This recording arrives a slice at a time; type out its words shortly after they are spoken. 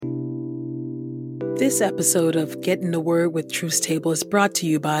This episode of Get in the Word with Truth Table is brought to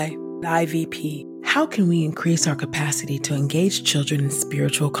you by IVP. How can we increase our capacity to engage children in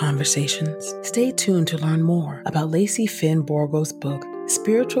spiritual conversations? Stay tuned to learn more about Lacey Finn Borgo's book,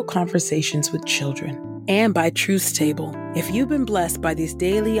 Spiritual Conversations with Children, and by Truth Table. If you've been blessed by these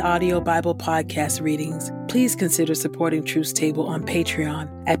daily audio Bible podcast readings, please consider supporting Truth Table on Patreon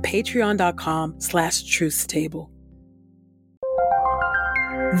at patreon.com/truthstable.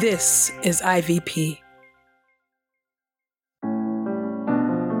 This is IVP.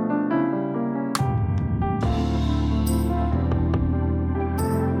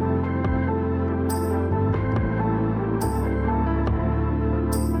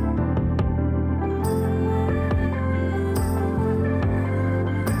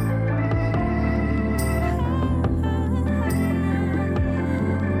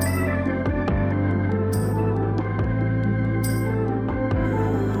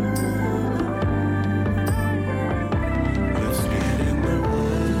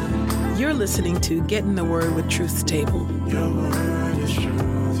 Listening to Get in the Word with Truth Table. Your word is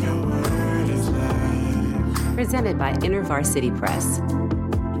truth, your word is life. Presented by InterVarsity Press.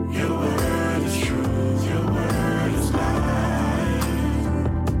 Your word is truth, your word is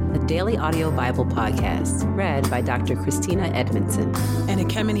life. A daily audio Bible podcast read by Dr. Christina Edmondson and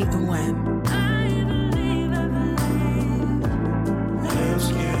Ekemini Uwan.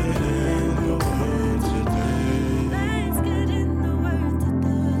 Let's get in the word today.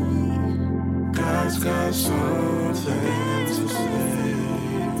 God's got something to say.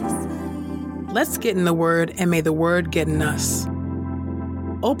 Let's get in the Word, and may the Word get in us.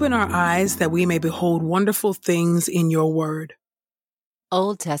 Open our eyes that we may behold wonderful things in your Word.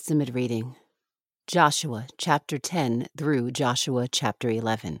 Old Testament reading. Joshua chapter 10 through Joshua chapter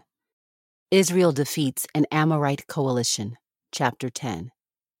 11. Israel defeats an Amorite coalition. Chapter 10.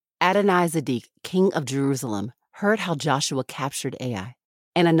 Adonai-Zedek, king of Jerusalem, heard how Joshua captured Ai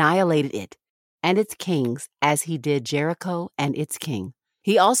and annihilated it and its kings as he did Jericho and its king.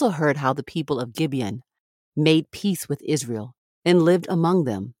 He also heard how the people of Gibeon made peace with Israel and lived among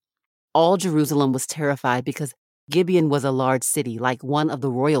them. All Jerusalem was terrified because Gibeon was a large city, like one of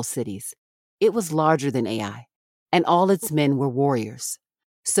the royal cities. It was larger than Ai, and all its men were warriors.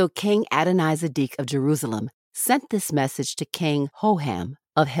 So King Adonai-Zedek of Jerusalem sent this message to King Hoham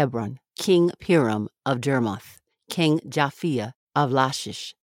of Hebron, King Piram of Jarmuth, King Japhia of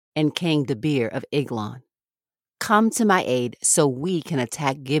Lachish, and King Debir of Eglon. Come to my aid so we can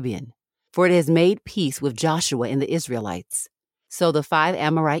attack Gibeon, for it has made peace with Joshua and the Israelites. So the 5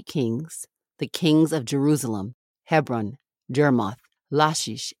 Amorite kings, the kings of Jerusalem, Hebron, Jarmuth,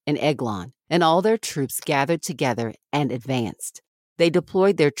 Lachish, and Eglon, and all their troops gathered together and advanced. They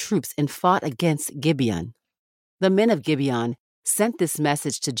deployed their troops and fought against Gibeon. The men of Gibeon sent this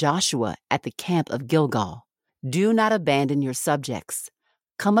message to Joshua at the camp of Gilgal. Do not abandon your subjects.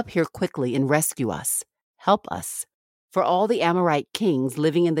 Come up here quickly and rescue us. Help us, for all the Amorite kings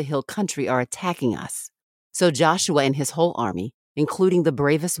living in the hill country are attacking us. So Joshua and his whole army, including the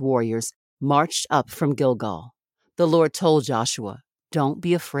bravest warriors, marched up from Gilgal. The Lord told Joshua, "Don't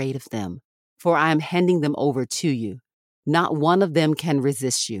be afraid of them, for I am handing them over to you. Not one of them can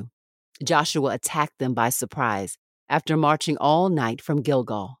resist you." Joshua attacked them by surprise after marching all night from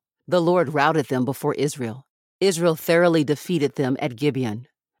Gilgal. The Lord routed them before Israel. Israel thoroughly defeated them at Gibeon.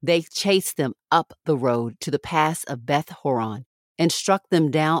 They chased them up the road to the pass of Beth Horon and struck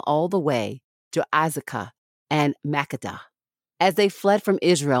them down all the way to Azekah and Makkedah. As they fled from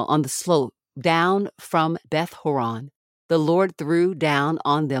Israel on the slope down from Beth Horon, the Lord threw down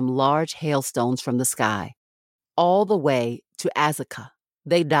on them large hailstones from the sky, all the way to Azekah.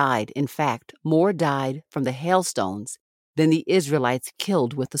 They died. In fact, more died from the hailstones than the Israelites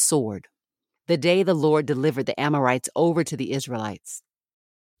killed with the sword. The day the Lord delivered the Amorites over to the Israelites,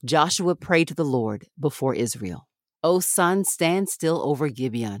 Joshua prayed to the Lord before Israel. O sun, stand still over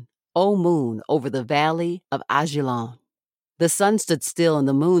Gibeon. O moon, over the valley of Ajalon. The sun stood still and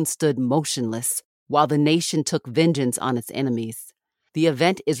the moon stood motionless while the nation took vengeance on its enemies. The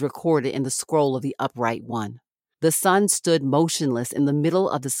event is recorded in the scroll of the upright one. The sun stood motionless in the middle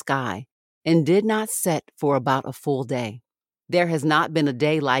of the sky and did not set for about a full day. There has not been a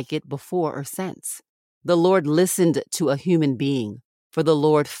day like it before or since. The Lord listened to a human being, for the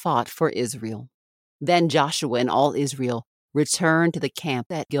Lord fought for Israel. Then Joshua and all Israel returned to the camp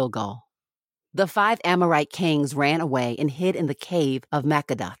at Gilgal. The 5 Amorite kings ran away and hid in the cave of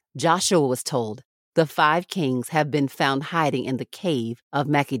Makkedah. Joshua was told, "The 5 kings have been found hiding in the cave of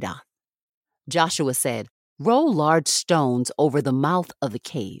Makkedah." Joshua said, "Roll large stones over the mouth of the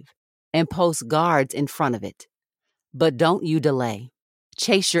cave and post guards in front of it. But don't you delay.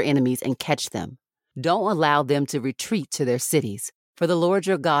 Chase your enemies and catch them. Don't allow them to retreat to their cities, for the Lord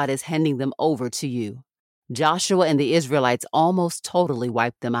your God is handing them over to you." Joshua and the Israelites almost totally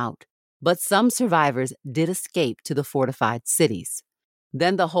wiped them out, but some survivors did escape to the fortified cities.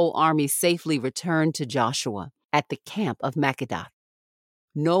 Then the whole army safely returned to Joshua at the camp of Makkedah.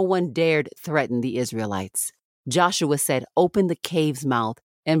 No one dared threaten the Israelites. Joshua said, "Open the cave's mouth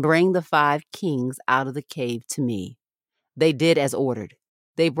and bring the 5 kings out of the cave to me." They did as ordered.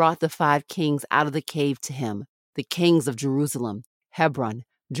 They brought the 5 kings out of the cave to him, the kings of Jerusalem, Hebron,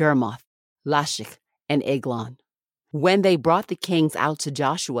 Jarmuth, Lachish, and Eglon. When they brought the kings out to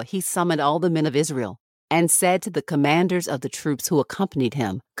Joshua, he summoned all the men of Israel and said to the commanders of the troops who accompanied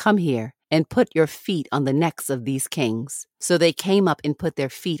him, "Come here and put your feet on the necks of these kings." So they came up and put their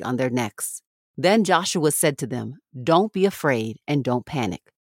feet on their necks. Then Joshua said to them, "Don't be afraid and don't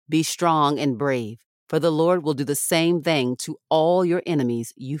panic. Be strong and brave, for the Lord will do the same thing to all your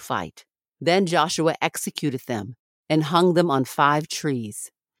enemies you fight." Then Joshua executed them and hung them on 5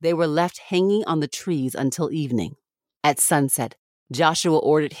 trees. They were left hanging on the trees until evening. At sunset, Joshua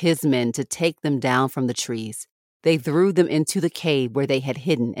ordered his men to take them down from the trees. They threw them into the cave where they had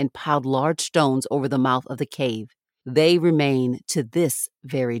hidden and piled large stones over the mouth of the cave. They remain to this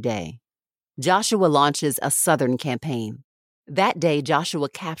very day. Joshua launches a southern campaign. That day, Joshua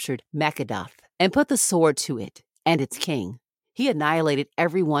captured Makkedah and put the sword to it and its king. He annihilated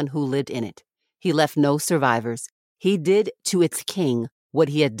everyone who lived in it. He left no survivors. He did to its king what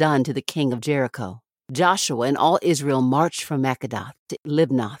he had done to the king of Jericho. Joshua and all Israel marched from Makkedah to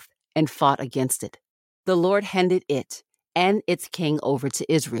Libnath and fought against it. The Lord handed it and its king over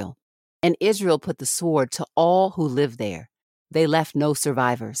to Israel, and Israel put the sword to all who lived there. They left no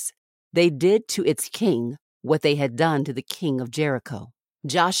survivors. They did to its king what they had done to the king of Jericho.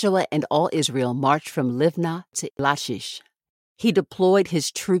 Joshua and all Israel marched from Libnah to Lachish. He deployed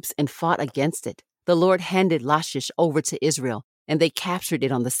his troops and fought against it. The Lord handed Lachish over to Israel, and they captured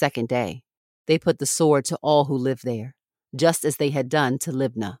it on the second day. They put the sword to all who lived there, just as they had done to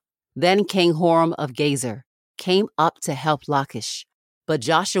Libnah. Then King Horam of Gezer came up to help Lachish, but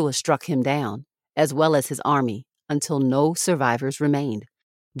Joshua struck him down, as well as his army, until no survivors remained.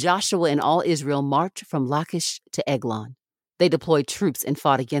 Joshua and all Israel marched from Lachish to Eglon. They deployed troops and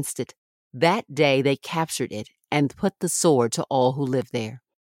fought against it. That day they captured it and put the sword to all who lived there.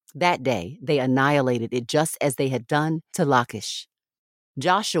 That day they annihilated it just as they had done to Lachish.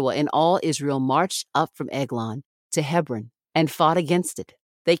 Joshua and all Israel marched up from Eglon to Hebron and fought against it.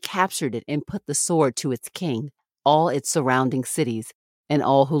 They captured it and put the sword to its king, all its surrounding cities, and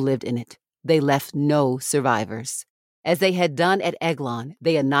all who lived in it. They left no survivors. As they had done at Eglon,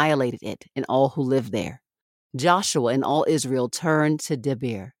 they annihilated it and all who lived there. Joshua and all Israel turned to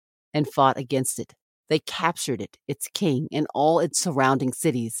Debir and fought against it. They captured it, its king, and all its surrounding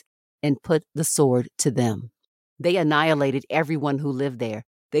cities, and put the sword to them. They annihilated everyone who lived there.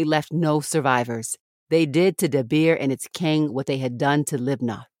 They left no survivors. They did to Debir and its king what they had done to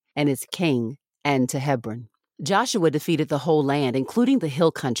Libnah and its king and to Hebron. Joshua defeated the whole land, including the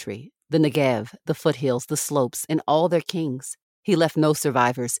hill country, the Negev, the foothills, the slopes, and all their kings. He left no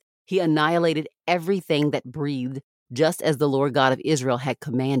survivors. He annihilated everything that breathed, just as the Lord God of Israel had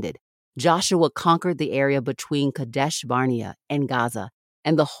commanded. Joshua conquered the area between Kadesh Barnea and Gaza,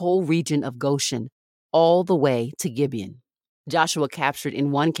 and the whole region of Goshen, all the way to Gibeon. Joshua captured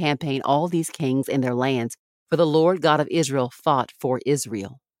in one campaign all these kings and their lands, for the Lord God of Israel fought for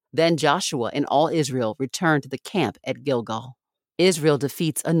Israel. Then Joshua and all Israel returned to the camp at Gilgal. Israel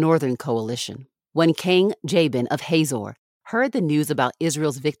defeats a northern coalition. When King Jabin of Hazor heard the news about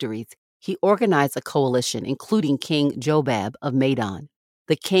Israel's victories, he organized a coalition including King Jobab of Madon,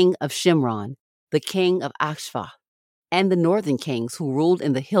 the king of Shimron, the king of Achshaph, and the northern kings who ruled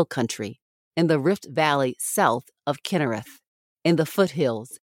in the hill country, in the Rift Valley south of Kinnereth, in the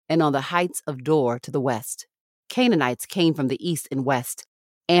foothills, and on the heights of Dor to the west. Canaanites came from the east and west,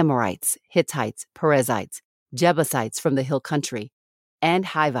 Amorites, Hittites, Perizzites, Jebusites from the hill country, and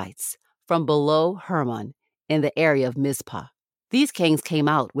Hivites from below Hermon in the area of Mizpah. These kings came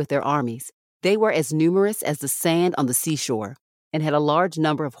out with their armies. They were as numerous as the sand on the seashore and had a large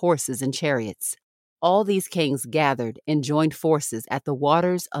number of horses and chariots. All these kings gathered and joined forces at the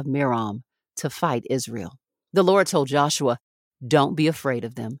waters of Merom to fight Israel. The Lord told Joshua, "Don't be afraid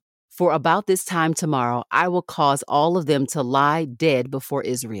of them, for about this time tomorrow I will cause all of them to lie dead before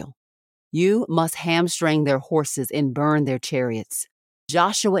Israel. You must hamstring their horses and burn their chariots."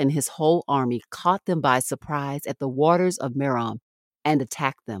 Joshua and his whole army caught them by surprise at the waters of Merom and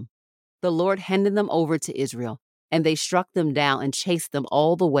attacked them. The Lord handed them over to Israel, and they struck them down and chased them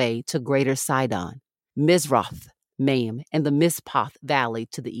all the way to Greater Sidon, Mizroth, Maim, and the Mizpah Valley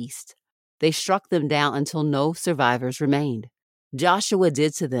to the east. They struck them down until no survivors remained. Joshua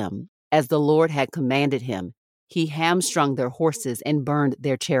did to them as the Lord had commanded him. He hamstrung their horses and burned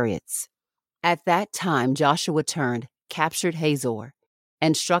their chariots. At that time Joshua turned, captured Hazor,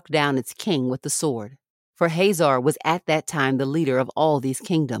 and struck down its king with the sword. For Hazor was at that time the leader of all these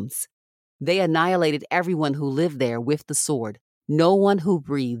kingdoms. They annihilated everyone who lived there with the sword. No one who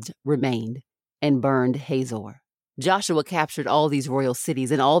breathed remained, and burned Hazor. Joshua captured all these royal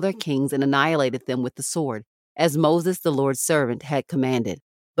cities and all their kings and annihilated them with the sword, as Moses the Lord's servant had commanded.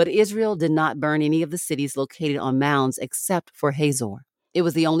 But Israel did not burn any of the cities located on mounds except for Hazor. It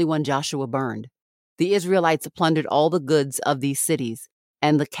was the only one Joshua burned. The Israelites plundered all the goods of these cities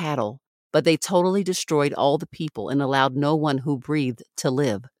and the cattle, but they totally destroyed all the people and allowed no one who breathed to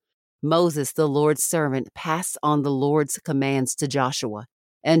live. Moses, the Lord's servant, passed on the Lord's commands to Joshua,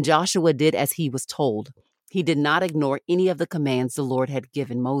 and Joshua did as he was told. He did not ignore any of the commands the Lord had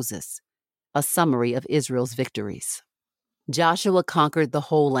given Moses. A summary of Israel's victories. Joshua conquered the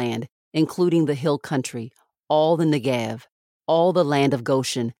whole land, including the hill country, all the Negev, all the land of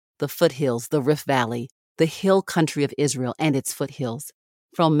Goshen, the foothills, the Rift Valley, the hill country of Israel and its foothills,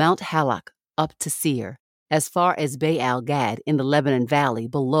 from Mount Halak up to Seir, as far as Baal Gad in the Lebanon Valley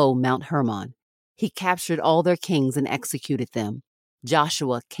below Mount Hermon. He captured all their kings and executed them.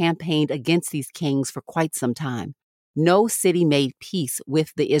 Joshua campaigned against these kings for quite some time. No city made peace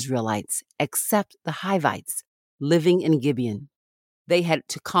with the Israelites except the Hivites living in Gibeon. They had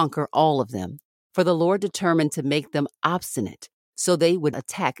to conquer all of them, for the Lord determined to make them obstinate so they would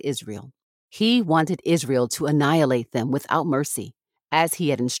attack Israel. He wanted Israel to annihilate them without mercy, as he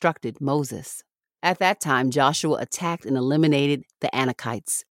had instructed Moses. At that time, Joshua attacked and eliminated the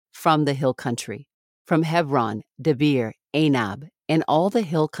Anakites from the hill country, from Hebron, Debir, Anab, and all the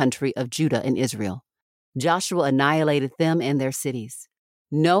hill country of Judah and Israel. Joshua annihilated them and their cities.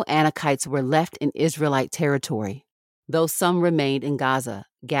 No Anakites were left in Israelite territory, though some remained in Gaza,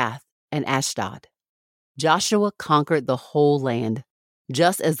 Gath, and Ashdod. Joshua conquered the whole land,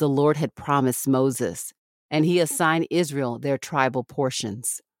 just as the Lord had promised Moses, and he assigned Israel their tribal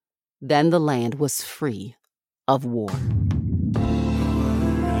portions. Then the land was free of war.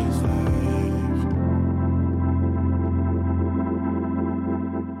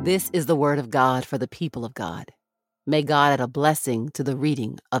 This is the word of God for the people of God. May God add a blessing to the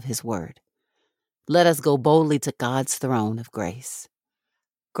reading of his word. Let us go boldly to God's throne of grace.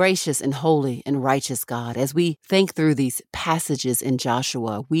 Gracious and holy and righteous God, as we think through these passages in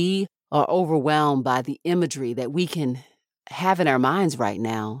Joshua, we are overwhelmed by the imagery that we can have in our minds right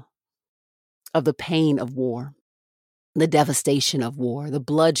now of the pain of war, the devastation of war, the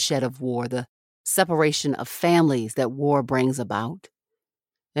bloodshed of war, the separation of families that war brings about.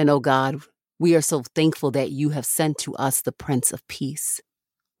 And oh God, we are so thankful that you have sent to us the Prince of Peace.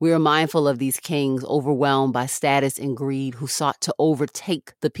 We are mindful of these kings overwhelmed by status and greed who sought to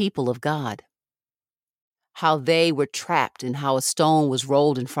overtake the people of God. How they were trapped and how a stone was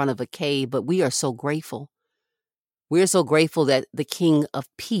rolled in front of a cave, but we are so grateful. We are so grateful that the King of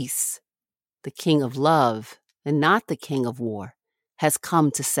Peace, the King of Love, and not the King of War, has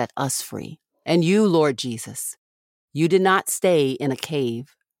come to set us free. And you, Lord Jesus, you did not stay in a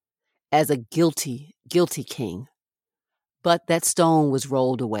cave as a guilty king, but that stone was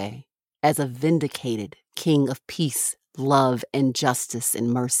rolled away as a vindicated King of peace, love, and justice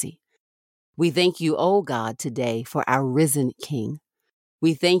and mercy. We thank you, O God, today for our risen King.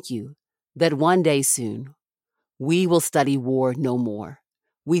 We thank you that one day soon we will study war no more.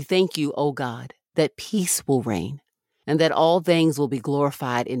 We thank you, O God, that peace will reign and that all things will be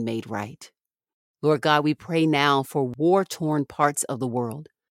glorified and made right. Lord God, we pray now for war-torn parts of the world,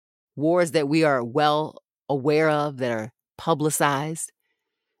 wars that we are well aware of, that are publicized,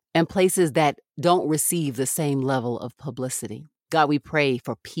 and places that don't receive the same level of publicity. God, we pray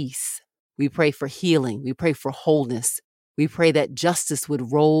for peace. We pray for healing. We pray for wholeness. We pray that justice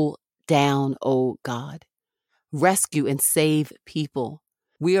would roll down, oh God. Rescue and save people.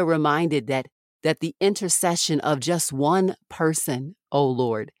 We are reminded that the intercession of just one person, oh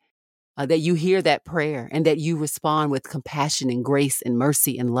Lord, that you hear that prayer and that you respond with compassion and grace and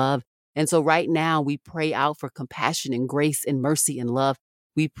mercy and love. And so right now we pray out for compassion and grace and mercy and love.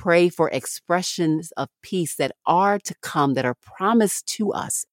 We pray for expressions of peace that are to come, that are promised to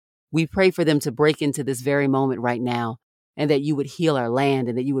us. We pray for them to break into this very moment right now, and that you would heal our land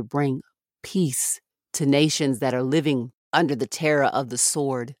and that you would bring peace to nations that are living under the terror of the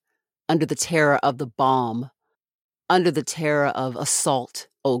sword, under the terror of the bomb, under the terror of assault,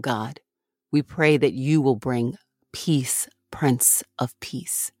 oh God. We pray that you will bring peace, Prince of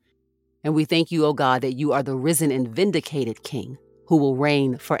Peace. And we thank you, oh God, that you are the risen and vindicated King who will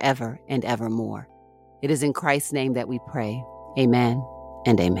reign forever and evermore. It is in Christ's name that we pray. Amen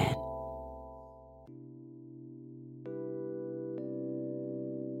and amen.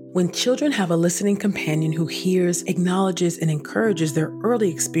 When children have a listening companion who hears, acknowledges, and encourages their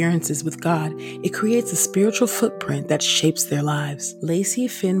early experiences with God, it creates a spiritual footprint that shapes their lives. Lacey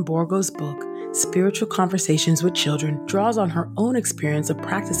Finn Borgo's book, Spiritual Conversations with Children, draws on her own experience of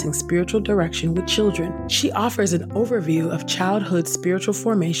practicing spiritual direction with children. She offers an overview of childhood spiritual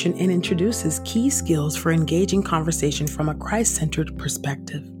formation and introduces key skills for engaging conversation from a Christ-centered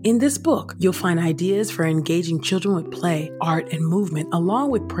perspective. In this book, you'll find ideas for engaging children with play, art, and movement,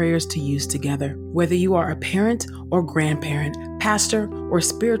 along with prayers to use together. Whether you are a parent or grandparent, pastor, or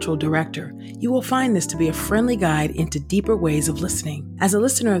spiritual director, you will find this to be a friendly guide into deeper ways of listening. As a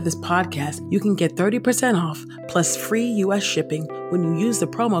listener of this podcast, you can get 30% off plus free U.S. shipping when you use the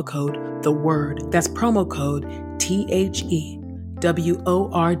promo code THEWORD. That's promo code THEWORD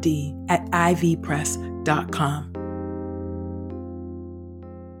at ivpress.com.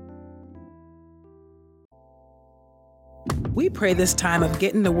 We pray this time of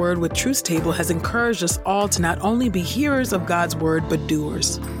Getting the Word with Truth Table has encouraged us all to not only be hearers of God's Word, but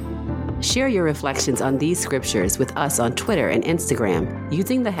doers. Share your reflections on these scriptures with us on Twitter and Instagram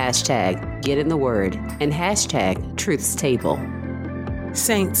using the hashtag #GetInTheWord and hashtag #TruthsTable.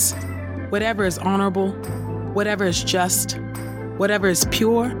 Saints, whatever is honorable, whatever is just, whatever is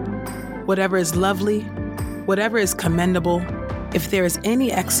pure, whatever is lovely, whatever is commendable, if there is any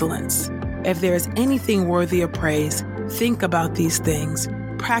excellence, if there is anything worthy of praise, think about these things,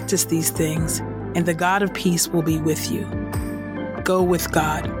 practice these things, and the God of peace will be with you. Go with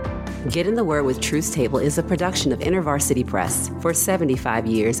God. Get in the Word with Truth Table is a production of InterVarsity Press. For 75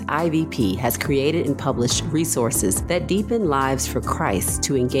 years, IVP has created and published resources that deepen lives for Christ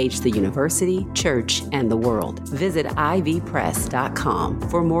to engage the university, church, and the world. Visit ivpress.com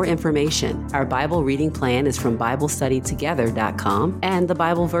for more information. Our Bible reading plan is from BibleStudyTogether.com, and the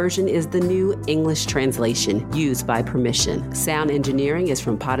Bible version is the New English translation used by permission. Sound engineering is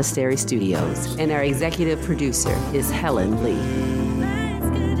from Podastery Studios, and our executive producer is Helen Lee.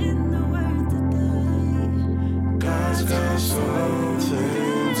 God's got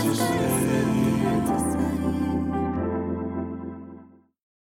something to say.